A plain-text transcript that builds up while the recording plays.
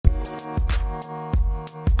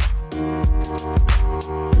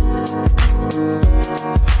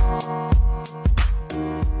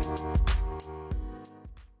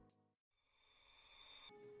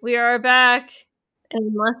we are back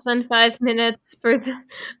in less than 5 minutes for the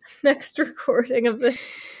next recording of this.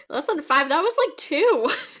 Less than 5? That was like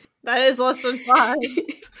 2. That is less than 5.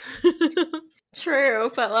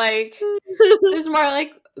 True, but like, it was more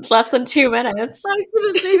like less than 2 minutes. I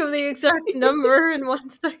couldn't think of the exact number in 1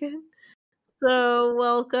 second. So,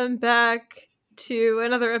 welcome back to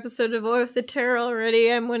another episode of Boy with the Tarot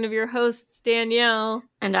already. I'm one of your hosts, Danielle.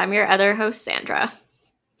 And I'm your other host, Sandra.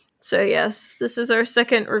 So yes, this is our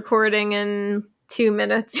second recording in 2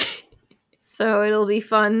 minutes. So it'll be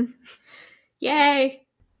fun. Yay!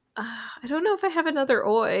 I don't know if I have another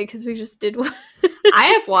oi, because we just did one. I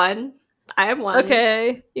have one.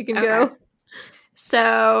 Okay, you can go.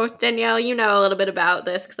 So, Danielle, you know a little bit about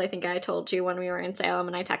this, because I think I told you when we were in Salem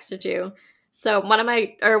and I texted you. So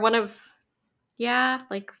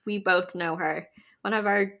we both know her. One of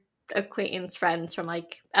our acquaintance friends from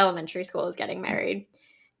like elementary school is getting married.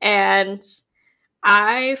 And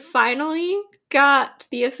I finally got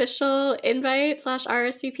the official invite /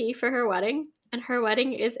 RSVP for her wedding. And her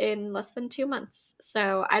wedding is in less than 2 months.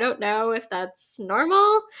 So I don't know if that's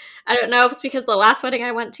normal. I don't know if it's because the last wedding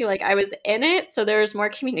I went to, like, I was in it, so there was more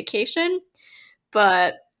communication.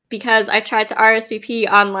 But because I tried to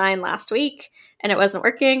RSVP online last week and it wasn't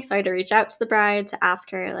working, so I had to reach out to the bride to ask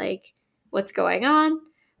her, like, what's going on?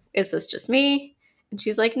 Is this just me? And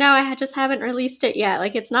she's like, no, I just haven't released it yet.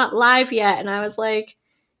 Like, it's not live yet. And I was like,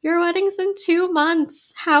 your wedding's in 2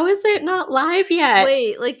 months. How is it not live yet?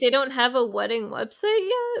 Wait, like they don't have a wedding website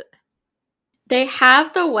yet? They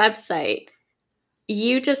have the website.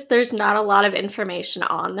 There's not a lot of information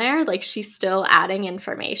on there. Like, she's still adding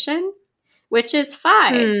information, which is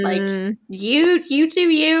fine. Like, you do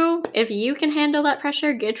you. If you can handle that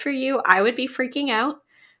pressure, good for you. I would be freaking out.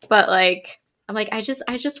 But like, I'm like, I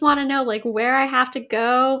just want to know, like, where I have to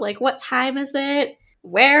go. Like, what time is it?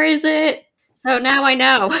 Where is it? So now I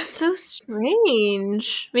know. That's so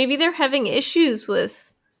strange. Maybe they're having issues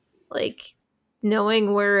with, like,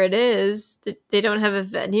 knowing where it is. They don't have a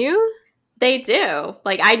venue? They do.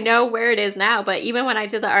 Like, I know where it is now, but even when I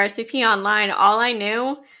did the RSVP online, all I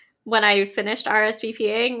knew when I finished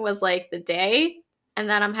RSVPing was, like, the day, and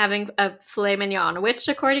then I'm having a filet mignon, which,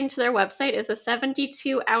 according to their website, is a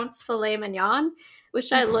 72-ounce filet mignon,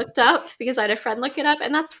 which I looked up because I had a friend look it up,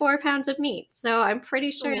 and that's 4 pounds of meat. So I'm pretty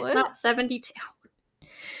sure it's not 72.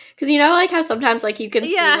 Because you know, like, how sometimes, like, you can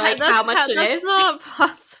see, like, how much it is? That's not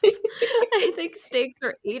possible. I think steaks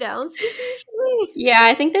are 8 ounces usually. Yeah,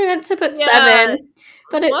 I think they meant to put 7,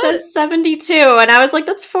 but it says 72, and I was like,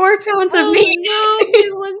 that's 4 pounds of meat. Oh no,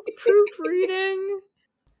 everyone's proofreading.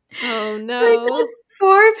 Oh no. Like, that's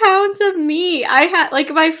 4 pounds of meat. I had, like,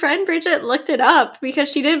 my friend Bridget looked it up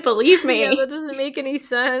because she didn't believe me. Yeah, that doesn't make any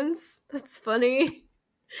sense. That's funny.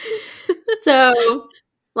 So,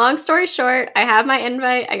 long story short, I have my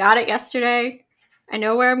invite. I got it yesterday. I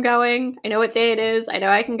know where I'm going. I know what day it is. I know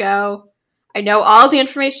I can go. I know all the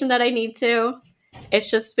information that I need to.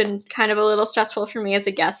 It's just been kind of a little stressful for me as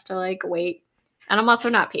a guest to, like, wait. And I'm also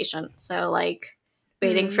not patient. So, like,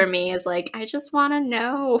 waiting for me is like, I just want to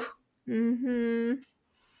know.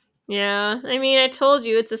 Yeah. I mean, I told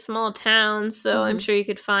you it's a small town, so I'm sure you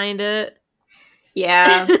could find it.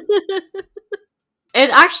 Yeah. It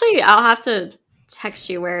actually, I'll have to text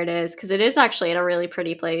you where it is, because it is actually at a really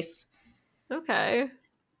pretty place. Okay.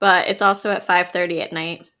 But it's also at 5:30 at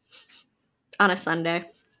night on a Sunday.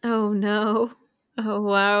 Oh no. Oh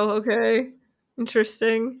wow, okay.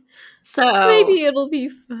 Interesting. So maybe it'll be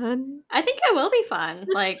fun. I think it will be fun.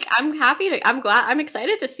 Like, I'm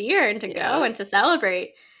excited to see her and to go and to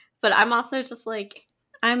celebrate. But I'm also just like,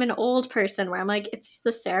 I'm an old person where I'm like, it's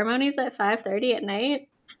the ceremony's at 5:30 at night.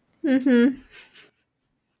 I'm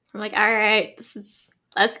like, all right,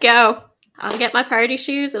 let's go. I'll get my party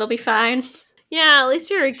shoes. It'll be fine. Yeah, at least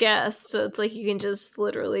you're a guest, so it's like you can just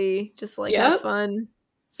literally just like have fun.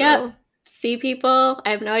 So. Yep. See people.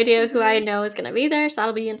 I have no idea who I know is gonna be there, so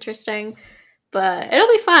that'll be interesting. But it'll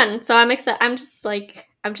be fun. So I'm excited. I'm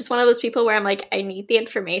just one of those people where I'm like, I need the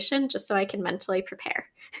information just so I can mentally prepare.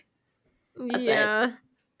 That's it.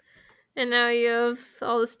 And now you have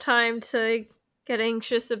all this time to get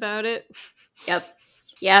anxious about it.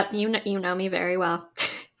 Yep. You know me very well.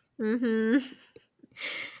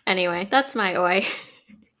 Anyway, that's my oi.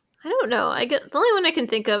 I don't know. The only one I can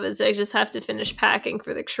think of is I just have to finish packing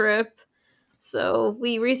for the trip. So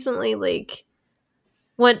we recently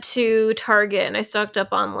went to Target and I stocked up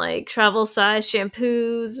on travel size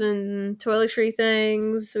shampoos and toiletry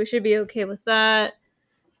things. So we should be okay with that.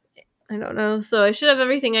 I don't know. So I should have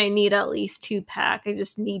everything I need at least to pack. I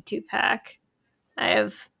just need to pack. I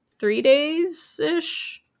have 3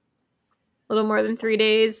 days-ish little more than 3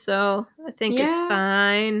 days, so I think it's Yeah,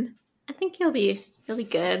 fine. I think you'll be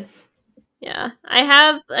good. Yeah.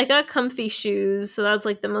 I got comfy shoes, so that's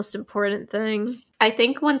like the most important thing. I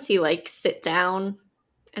think once you like sit down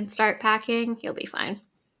and start packing, you'll be fine.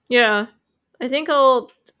 Yeah. I think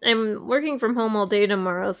I'm working from home all day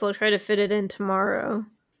tomorrow, so I'll try to fit it in tomorrow.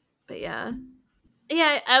 But yeah.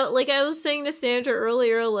 Yeah, like I was saying to Sandra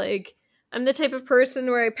earlier, like I'm the type of person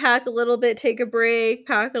where I pack a little bit, take a break,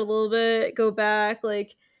 pack a little bit, go back.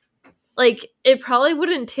 Like it probably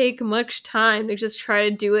wouldn't take much time to just try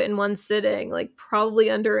to do it in one sitting, like probably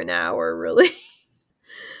under an hour, really.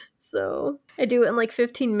 So I do it in like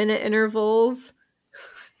 15-minute intervals.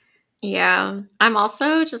 Yeah. I'm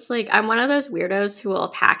also just like, I'm one of those weirdos who will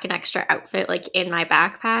pack an extra outfit like in my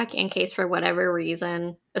backpack in case for whatever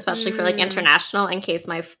reason, especially for like Mm, international, in case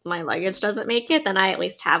my luggage doesn't make it, then I at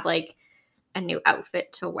least have like a new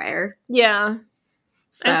outfit to wear. yeah,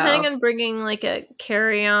 I'm planning So, on bringing like a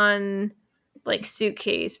carry-on, like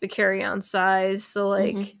suitcase, but carry-on size. So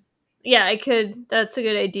like, mhm. yeah, I could. That's a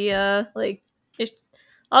good idea. Like,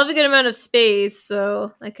 I'll have a good amount of space,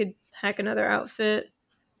 so I could pack another outfit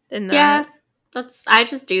in Yeah, that. I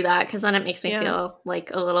just do that because then it makes me Yeah. feel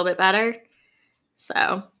like a little bit better.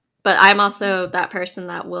 So, but I'm also that person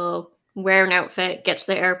that will wear an outfit, get to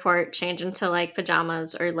the airport, change into like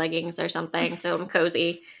pajamas or leggings or something, so I'm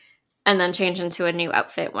cozy, and then change into a new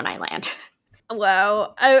outfit when I land.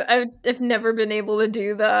 Wow, I've never been able to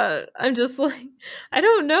do that. I'm just like, I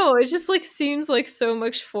don't know. It just like seems like so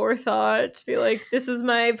much forethought to be like, this is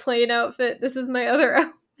my plain outfit, this is my other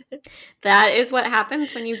outfit. That is what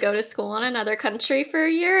happens when you go to school in another country for a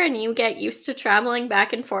year and you get used to traveling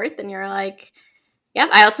back and forth, and you're like, yep.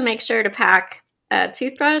 I also make sure to pack a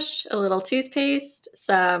toothbrush, a little toothpaste,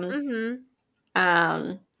 some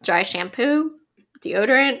Mm-hmm. dry shampoo,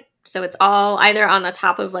 deodorant. So it's all either on the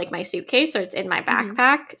top of like my suitcase or it's in my Mm-hmm.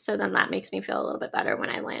 backpack. So then that makes me feel a little bit better when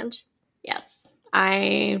I land. Yes,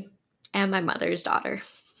 I am my mother's daughter.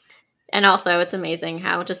 And also, it's amazing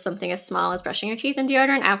how just something as small as brushing your teeth and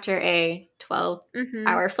deodorant after a 12-hour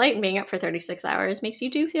Mm-hmm. flight and being up for 36 hours makes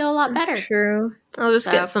you do feel a lot That's better. true. I'll just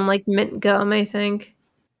get So, some like mint gum, I think.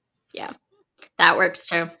 yeah, that works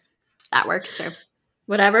too. That works too.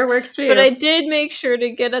 Whatever works for But you. I did make sure to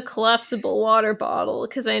get a collapsible water bottle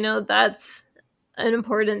because I know that's an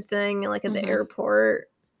important thing, like at the Mm-hmm. airport.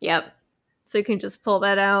 Yep. So you can just pull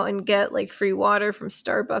that out and get like free water from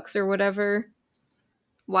Starbucks or whatever.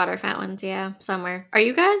 Water fountains, yeah, somewhere. Are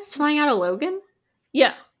you guys flying out of Logan?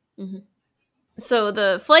 Yeah. Mm-hmm. So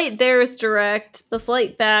the flight there is direct. The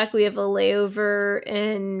flight back, we have a layover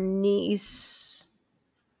in Nice.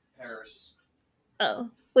 Paris. Oh,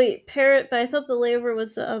 wait, Parrot, but I thought the layover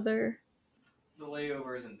was the other. The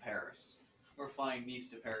layover is in Paris. We're flying Nice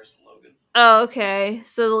to Paris to Logan. Oh, okay.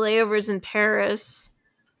 So the layover's in Paris.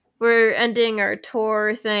 We're ending our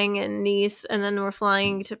tour thing in Nice, and then we're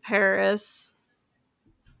flying to Paris.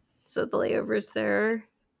 So the layover's there.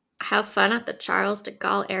 Have fun at the Charles de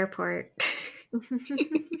Gaulle Airport.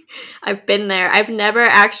 I've been there. I've never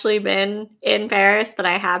actually been in Paris, but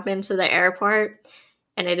I have been to the airport,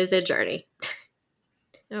 and it is a journey.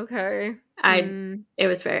 Okay. I it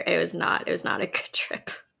was not a good trip.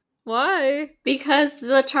 Why? Because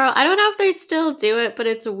the Charles, I don't know if they still do it, but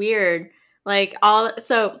it's weird. Like all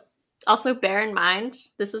so also bear in mind,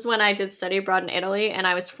 this is when I did study abroad in Italy and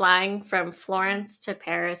I was flying from Florence to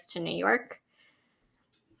Paris to New York.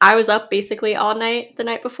 I was up basically all night the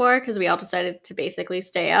night before because we all decided to basically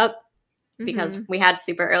stay up because Mm-hmm. we had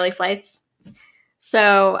super early flights.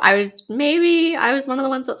 So I was one of the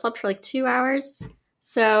ones that slept for like 2 hours.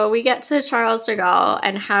 So we get to Charles de Gaulle,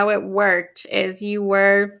 and how it worked is you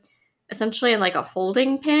were essentially in like a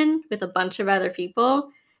holding pen with a bunch of other people.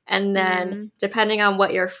 And then Mm. depending on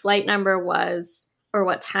what your flight number was or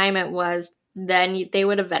what time it was, then they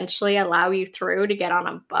would eventually allow you through to get on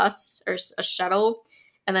a bus or a shuttle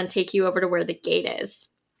and then take you over to where the gate is.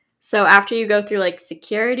 So after you go through like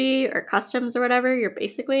security or customs or whatever, you're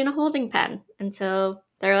basically in a holding pen until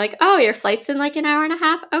they're like, oh, your flight's in like an hour and a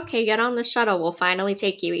half. Okay, get on the shuttle. We'll finally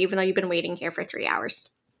take you, even though you've been waiting here for 3 hours.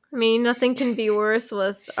 I mean, nothing can be worse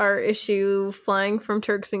with our issue flying from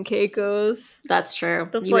Turks and Caicos. That's true.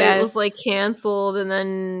 The You flight was guys, like canceled, and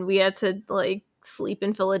then we had to like sleep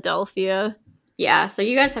in Philadelphia. yeah. So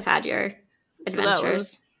you guys have had your So that adventures.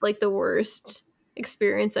 was like the worst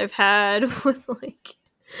experience I've had with like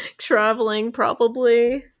traveling,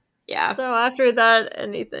 probably. Yeah. So after that,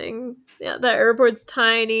 anything. Yeah, that airport's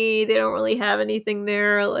tiny. They don't really have anything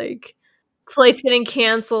there. Like flights getting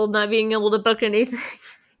canceled, not being able to book anything.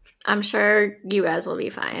 I'm sure you guys will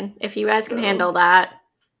be fine. If you guys can So handle that,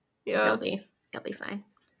 yeah. you'll be fine.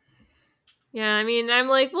 Yeah, I mean, I'm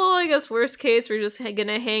like, well, I guess worst case, we're just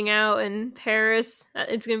gonna hang out in Paris.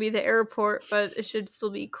 It's gonna be the airport, but it should still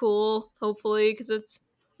be cool, hopefully, because it's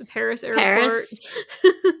the Paris airport. Paris?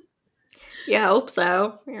 You hope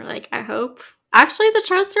so. You're like, I hope. Actually, the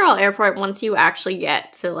Charles de Gaulle airport, once you actually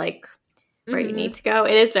get to like where you need to go,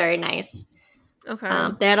 it is very nice. Okay.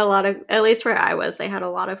 They had a lot of, at least where I was, they had a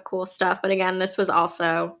lot of cool stuff. But again, this was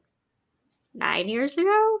also 9 years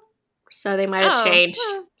ago, so they might have changed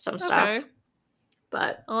some stuff. Okay.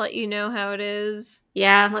 But I'll let you know how it is.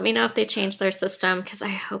 yeah, let me know if they change their system, because I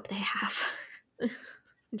hope they have.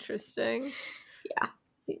 Interesting. Yeah.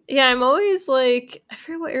 Yeah, I'm always like, I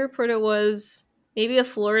forget what airport it was. Maybe a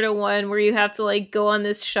Florida one where you have to like go on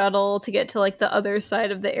this shuttle to get to like the other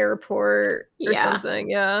side of the airport or something.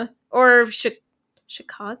 Yeah. Or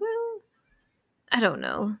Chicago? I don't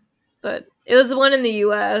know. But it was the one in the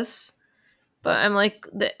US. But I'm like,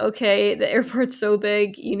 okay, the airport's so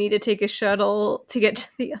big, you need to take a shuttle to get to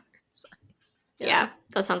the other side. Yeah,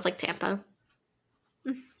 that sounds like Tampa.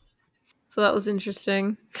 So that was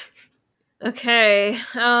interesting. Okay.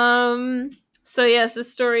 So yes,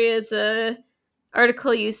 this story is a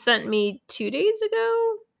article you sent me 2 days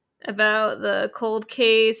ago about the cold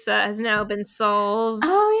case that has now been solved.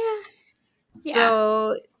 Oh yeah.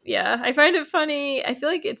 So yeah, I find it funny. I feel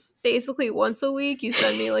like it's basically once a week you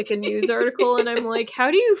send me like a news article and I'm like, how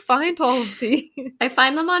do you find all of these? I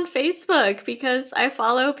find them on Facebook because I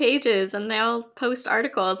follow pages and they'll post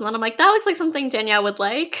articles and then I'm like, that looks like something Danielle would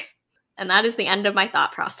like. And that is the end of my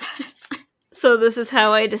thought process. So this is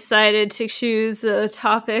how I decided to choose a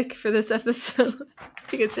topic for this episode. I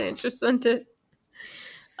think it's interesting.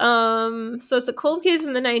 So it's a cold case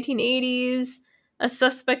from the 1980s. A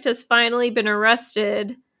suspect has finally been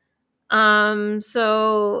arrested.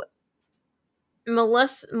 So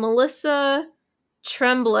Melissa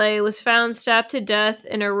Tremblay was found stabbed to death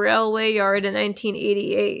in a railway yard in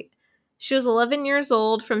 1988. She was 11 years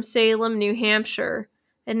old from Salem, New Hampshire.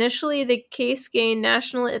 Initially, the case gained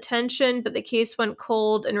national attention, but the case went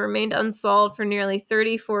cold and remained unsolved for nearly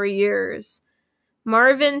 34 years.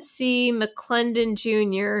 Marvin C. McClendon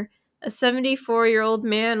Jr., a 74-year-old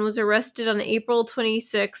man, was arrested on April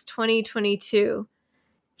 26, 2022.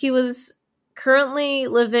 He was currently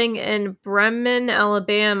living in Bremen,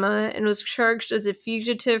 Alabama, and was charged as a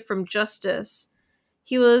fugitive from justice.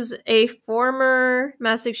 He was a former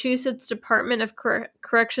Massachusetts Department of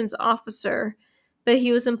Corrections officer, but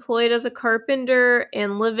he was employed as a carpenter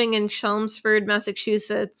and living in Chelmsford,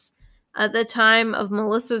 Massachusetts, at the time of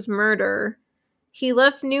Melissa's murder. He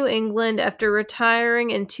left New England after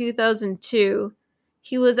retiring in 2002.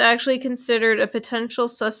 He was actually considered a potential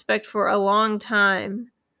suspect for a long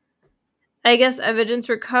time. I guess evidence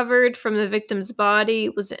recovered from the victim's body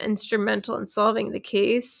was instrumental in solving the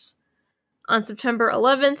case. On September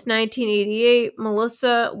 11th, 1988,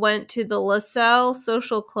 Melissa went to the LaSalle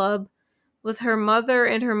Social Club with her mother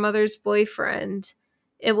and her mother's boyfriend.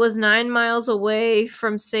 It was 9 miles away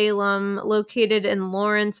from Salem, located in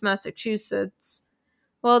Lawrence, Massachusetts.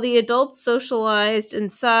 While the adults socialized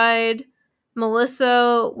inside,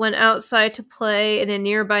 Melissa went outside to play in a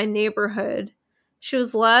nearby neighborhood. She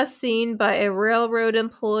was last seen by a railroad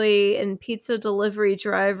employee and pizza delivery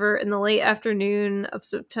driver in the late afternoon of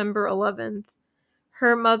September 11th.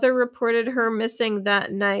 Her mother reported her missing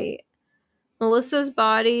that night. Melissa's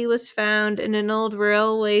body was found in an old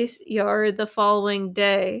railway yard the following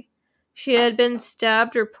day. She had been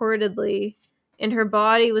stabbed reportedly, and her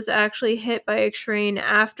body was actually hit by a train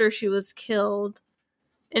after she was killed.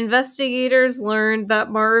 Investigators learned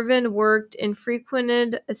that Marvin worked in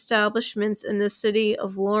frequented establishments in the city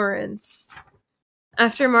of Lawrence.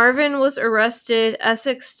 After Marvin was arrested,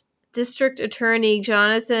 Essex District Attorney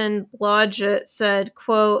Jonathan Blodgett said,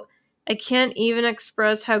 quote, I can't even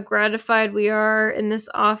express how gratified we are in this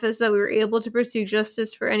office that we were able to pursue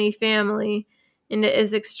justice for any family, and it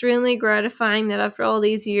is extremely gratifying that after all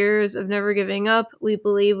these years of never giving up, we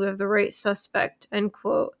believe we have the right suspect, end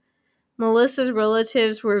quote. Melissa's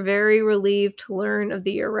relatives were very relieved to learn of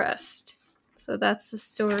the arrest. So that's the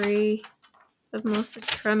story of Melissa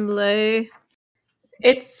Tremblay.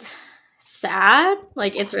 It's sad.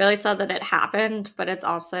 Like, it's really sad that it happened, but it's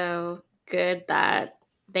also good that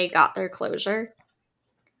they got their closure.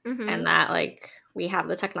 Mm-hmm. And that, like, we have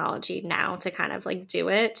the technology now to kind of, like, do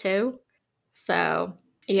it, too. So,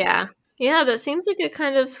 yeah. Yeah, that seems like a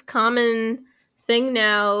kind of common thing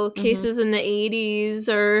now. Cases in the 80s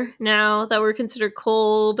are now that were considered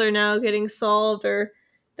cold are now getting solved, or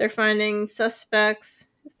they're finding suspects.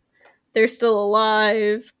 They're still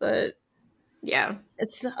alive, but yeah,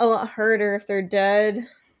 it's a lot harder if they're dead.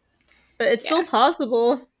 But it's still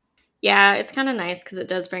possible. Yeah, it's kind of nice because it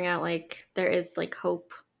does bring out, like, there is, like,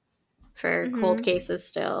 hope for cold Mm-hmm. cases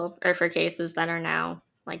still, or for cases that are now,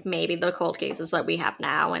 like, maybe the cold cases that we have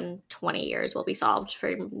now in 20 years will be solved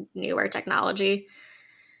for newer technology.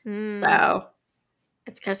 Mm. So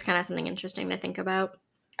it's just kind of something interesting to think about.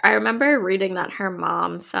 I remember reading that her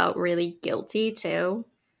mom felt really guilty too,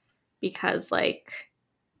 because, like,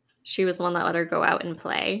 she was the one that let her go out and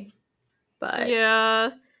play. But Yeah.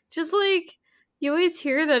 Just like you always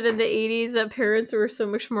hear that in the 80s that parents were so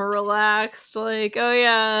much more relaxed. Like, oh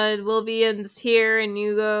yeah, we'll be in here and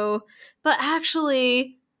you go. But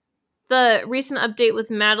actually, the recent update with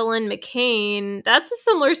Madeline McCain, that's a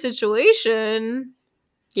similar situation.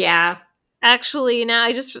 yeah. Actually, now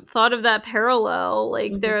I just thought of that parallel.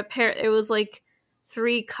 Like, Hmm. it was like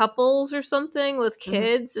three couples or something with Hmm.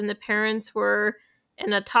 kids, and the parents were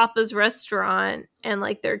in a tapas restaurant, and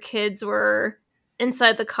like their kids were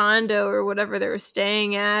inside the condo or whatever they were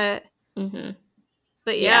staying at. Hmm.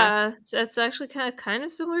 But Yeah. yeah, that's actually kind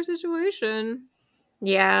of similar situation.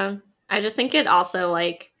 Yeah. I just think it also,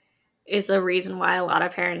 like, is a reason why a lot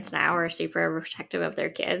of parents now are super protective of their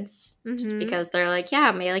kids. Just Mm-hmm. because they're like, yeah,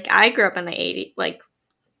 like, I grew up in the 80s, like,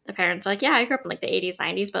 the parents are like, yeah, I grew up in, like, the 80s,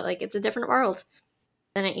 90s, but, like, it's a different world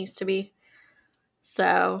than it used to be.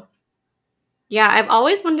 So, yeah, I've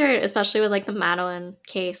always wondered, especially with, like, the Madeline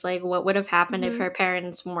case, like, what would have happened if Mm-hmm. her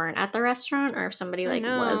parents weren't at the restaurant, or if somebody, I like,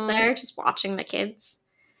 was know. there just watching the kids.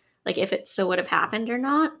 Like, if it still would have happened or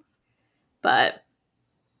not. But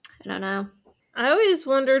I don't know. I always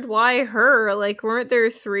wondered why her. Like, weren't there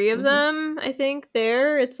three of Hmm. them? I think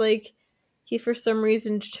there. It's like he for some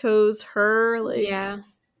reason chose her. Like, Yeah,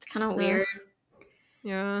 it's kind of ugh, weird.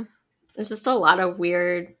 yeah. There's just a lot of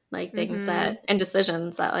weird, like, things Mm-hmm. that, and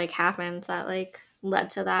decisions that, like, happened that, like, led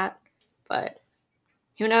to that. But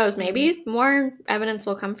who knows? Mm-hmm. Maybe more evidence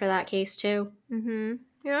will come for that case too. Mm-hmm.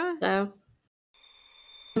 Yeah. So,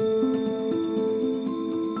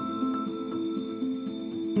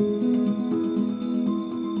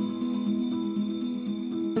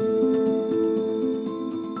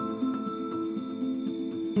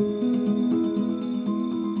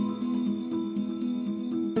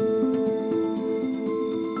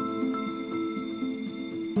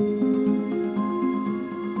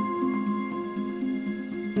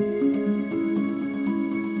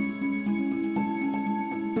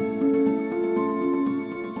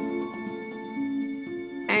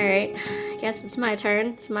 all right. I guess it's my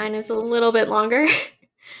turn. So mine is a little bit longer.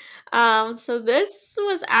 So this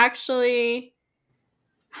was actually,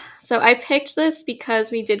 so I picked this because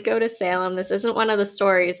we did go to Salem. This isn't one of the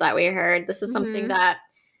stories that we heard. This is something Mm-hmm. that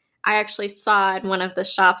I actually saw in one of the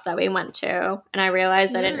shops that we went to, and I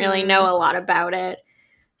realized I didn't really Mm. know a lot about it.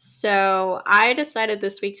 So I decided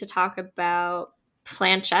this week to talk about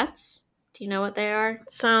planchettes. Do you know what they are?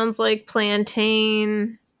 Sounds like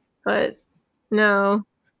plantain, but no.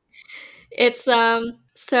 It's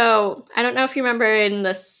so I don't know if you remember in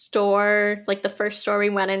the store, like the first store we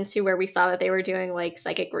went into where we saw that they were doing, like,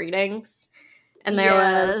 psychic readings, and there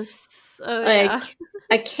was, Yes. Oh yeah. like,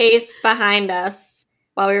 a case behind us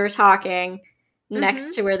while we were talking Mm-hmm.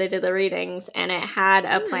 next to where they did the readings, and it had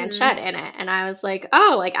a Mm. planchette in it, and I was like,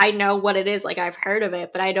 oh, like, I know what it is, like, I've heard of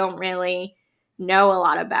it, but I don't really know a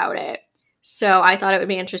lot about it. So I thought it would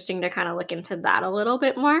be interesting to kind of look into that a little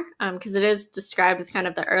bit more, because it is described as kind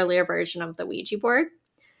of the earlier version of the Ouija board.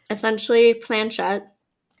 Essentially, planchette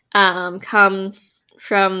comes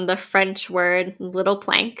from the French word little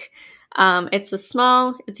plank. It's a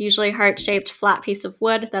small, it's usually heart-shaped flat piece of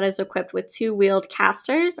wood that is equipped with two wheeled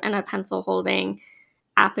casters and a pencil holding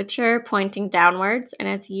aperture pointing downwards, and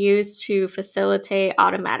it's used to facilitate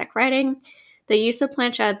automatic writing. The use of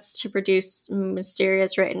planchettes to produce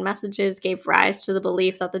mysterious written messages gave rise to the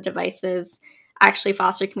belief that the devices actually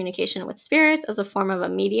foster communication with spirits as a form of a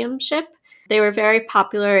mediumship. They were very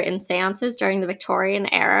popular in seances during the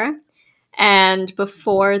Victorian era and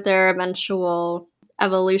before their eventual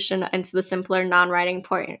evolution into the simpler non-writing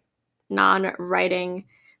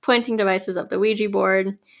pointing devices of the Ouija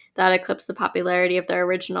board that eclipsed the popularity of their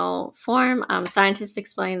original form. Scientists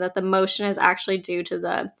explain that the motion is actually due to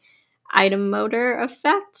the ideomotor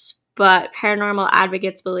effect, but paranormal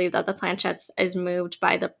advocates believe that the planchettes is moved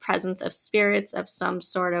by the presence of spirits of some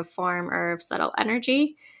sort of form or of subtle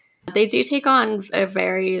energy. They do take on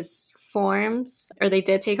various forms, or they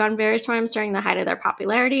did take on various forms during the height of their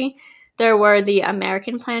popularity. There were the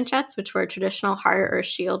American planchettes, which were traditional heart or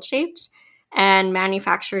shield shaped, and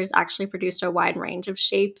manufacturers actually produced a wide range of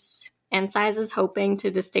shapes and sizes, hoping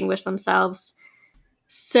to distinguish themselves.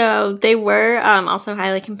 So they were also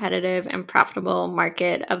highly competitive and profitable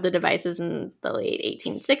market of the devices in the late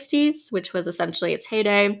 1860s, which was essentially its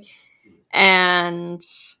heyday. And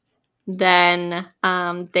then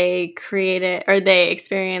they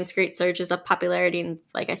experienced great surges of popularity in,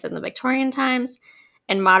 like I said, in the Victorian times.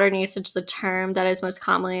 In modern usage, the term that is most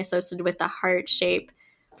commonly associated with the heart-shaped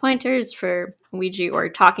pointers for Ouija or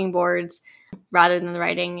talking boards rather than the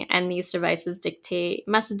writing, and these devices dictate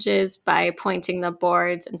messages by pointing the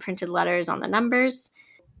boards and printed letters on the numbers.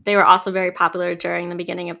 They were also very popular during the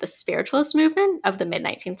beginning of the spiritualist movement of the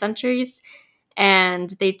mid-19th centuries, and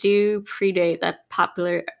they do predate the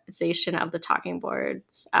popularization of the talking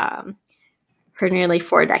boards for nearly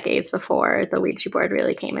 4 decades before the Ouija board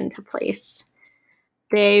really came into place.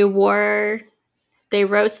 They rose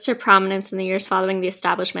to prominence in the years following the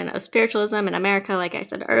establishment of spiritualism in America, like I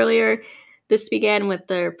said earlier. This began with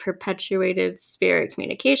the perpetuated spirit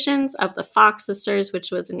communications of the Fox sisters,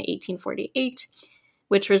 which was in 1848,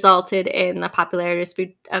 which resulted in the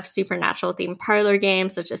popularity of supernatural-themed parlor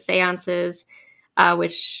games such as seances,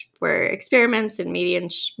 which were experiments in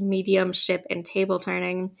mediumship and table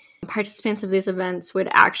turning. Participants of these events would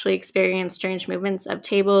actually experience strange movements of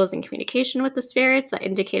tables and communication with the spirits that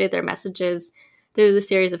indicated their messages through the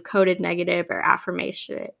series of coded negative or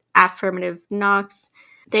affirmative knocks.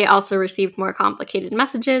 They also received more complicated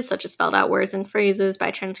messages, such as spelled out words and phrases,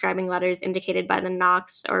 by transcribing letters indicated by the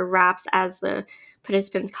knocks or raps as the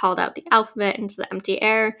participants called out the alphabet into the empty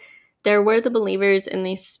air. There were the believers in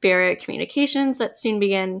these spirit communications that soon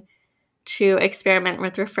began to experiment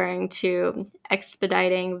with referring to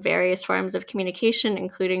expediting various forms of communication,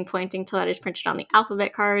 including pointing to letters printed on the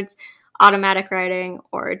alphabet cards, automatic writing,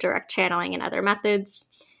 or direct channeling and other methods.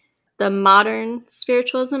 The modern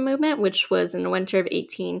spiritualism movement, which was in the winter of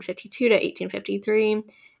 1852 to 1853,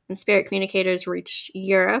 and spirit communicators reached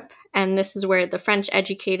Europe, and this is where the French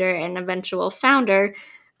educator and eventual founder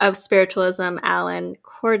of spiritualism, Allan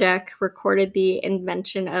Kardec, recorded the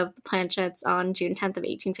invention of the Planchettes on June 10th of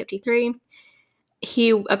 1853. He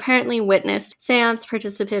apparently witnessed seance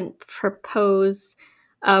participant propose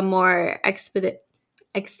a more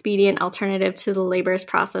expedient alternative to the laborious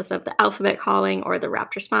process of the alphabet calling or the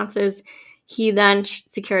rapt responses. He then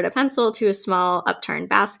secured a pencil to a small upturned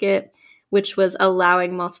basket, which was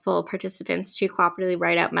allowing multiple participants to cooperatively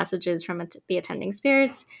write out messages from the attending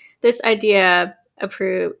spirits. This idea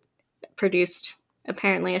produced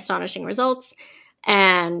apparently astonishing results,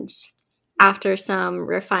 and after some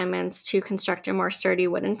refinements to construct a more sturdy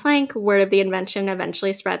wooden plank, word of the invention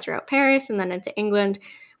eventually spread throughout Paris and then into England,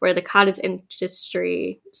 where the cottage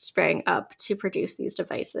industry sprang up to produce these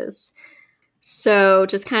devices. So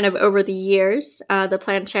just kind of over the years, the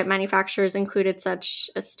planchette manufacturers included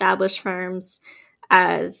such established firms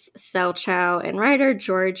as Selchow and Ryder,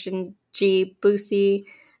 George and G. Bussey,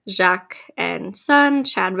 Jacques and Son,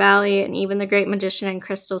 Chad Valley, and even the great magician and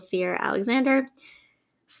crystal seer Alexander.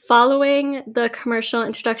 Following the commercial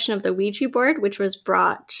introduction of the Ouija board, which was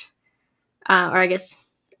brought, or I guess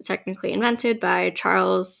technically invented by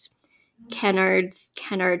Charles Kennard's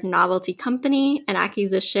Kennard Novelty Company, an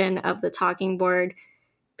acquisition of the talking board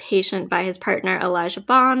patient by his partner Elijah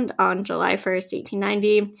Bond on July 1st,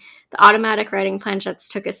 1890, the automatic writing planchettes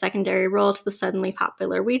took a secondary role to the suddenly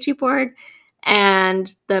popular Ouija board,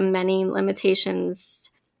 and the many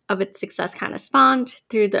limitations of its success kind of spawned.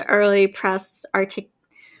 Through the early press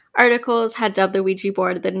articles had dubbed the Ouija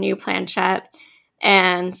board the new planchette,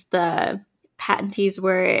 and the patentees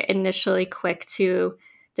were initially quick to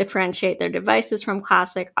differentiate their devices from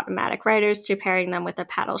classic automatic writers to pairing them with a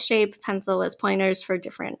paddle-shaped pencil as pointers for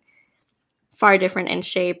far different in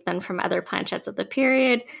shape than from other planchettes of the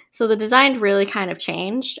period. So the design really kind of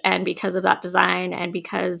changed, and because of that design and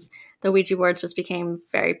because the Ouija boards just became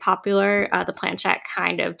very popular, the planchette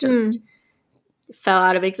kind of just fell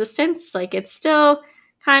out of existence. Like, it's still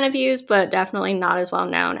kind of used, but definitely not as well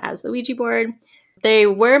known as the Ouija board. They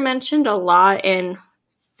were mentioned a lot in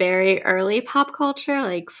very early pop culture,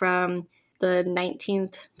 like from the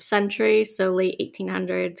 19th century, so late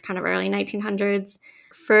 1800s, kind of early 1900s.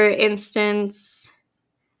 For instance,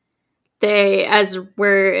 they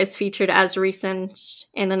were featured as recent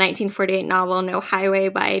in the 1948 novel No Highway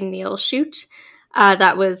by Neil Shute.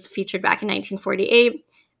 That was featured back in 1948,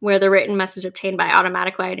 where the written message obtained by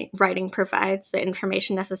automatic writing provides the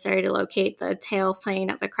information necessary to locate the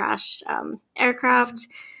tailplane of a crashed aircraft.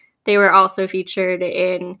 They were also featured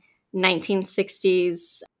in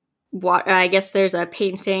 1960s. I guess there's a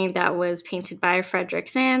painting that was painted by Frederick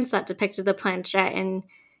Sands that depicted the planchette in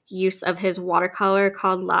use of his watercolor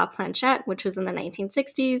called La Planchette, which was in the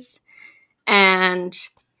 1960s. And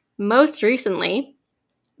most recently,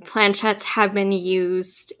 planchettes have been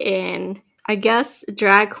used in, I guess,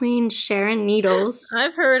 drag queen Sharon Needles.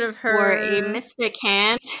 I've heard of her. Wore a mystic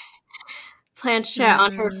hand planchette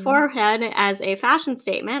on her forehead as a fashion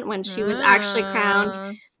statement when she was actually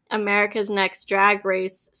crowned America's Next Drag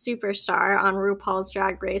Race superstar on RuPaul's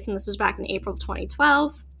Drag Race, and this was back in April of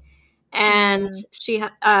 2012. And she,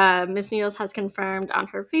 Miss Needles has confirmed on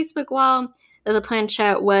her Facebook wall that the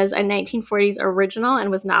planchette was a 1940s original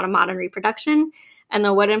and was not a modern reproduction. And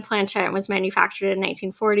the wooden planchette was manufactured in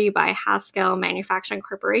 1940 by Haskell Manufacturing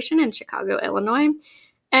Corporation in Chicago, Illinois,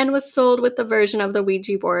 and was sold with the version of the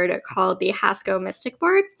Ouija board called the Haskell Mystic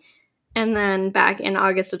Board. And then back in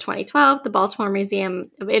August of 2012, the Baltimore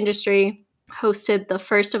Museum of Industry hosted the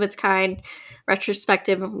first of its kind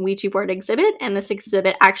retrospective Ouija board exhibit. And this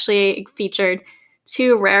exhibit actually featured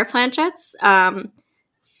 2 rare planchettes,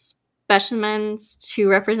 specimens to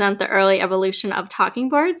represent the early evolution of talking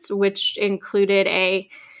boards, which included a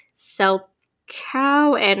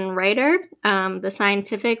Selkow and Ryder, the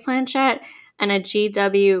scientific planchette, and a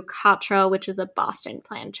G.W. Cottrell, which is a Boston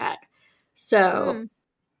planchette. So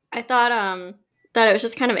I thought that it was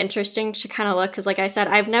just kind of interesting to kind of look, because like I said,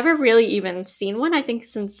 I've never really even seen one. I think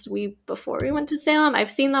since before we went to Salem,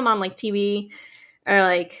 I've seen them on like TV or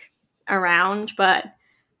like around, but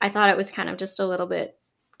I thought it was kind of just a little bit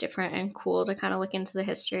different and cool to kind of look into the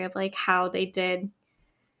history of like how they did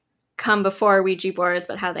come before Ouija boards,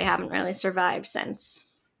 but how they haven't really survived since.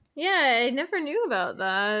 Yeah, I never knew about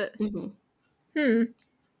that.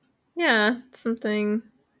 Yeah, something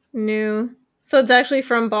new. So it's actually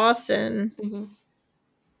from Boston.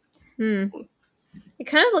 It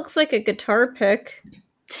kind of looks like a guitar pick.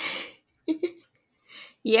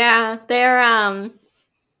 Yeah, they're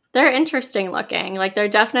interesting looking. Like, they're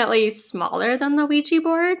definitely smaller than the Ouija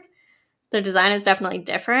board. Their design is definitely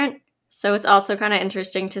different. So it's also kind of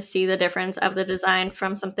interesting to see the difference of the design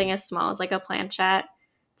from something as small as like a planchette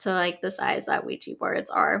to like the size that Ouija boards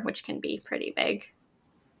are, which can be pretty big.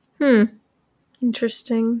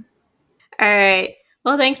 Interesting. All right.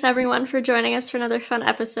 Well, thanks everyone for joining us for another fun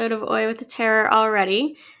episode of Oi with the Terror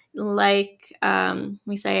already. Like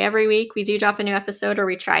we say every week, we do drop a new episode, or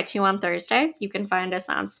we try to, on Thursday. You can find us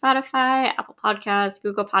on Spotify, Apple Podcasts,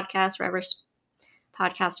 Google Podcasts, wherever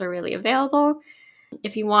podcasts are really available.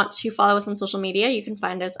 If you want to follow us on social media, you can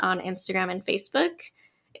find us on Instagram and Facebook.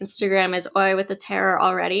 Instagram is Oi with the Terror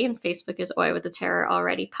already, and Facebook is Oi with the Terror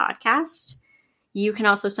already podcast. You can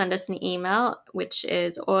also send us an email, which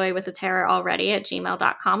is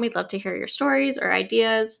oiwiththeterroralready@gmail.com. We'd love to hear your stories or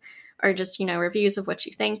ideas, or just, reviews of what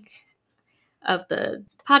you think of the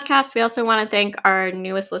podcast. We also want to thank our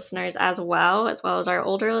newest listeners as well as our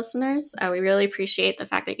older listeners. We really appreciate the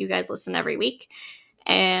fact that you guys listen every week,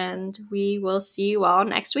 and we will see you all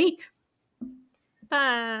next week.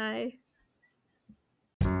 Bye.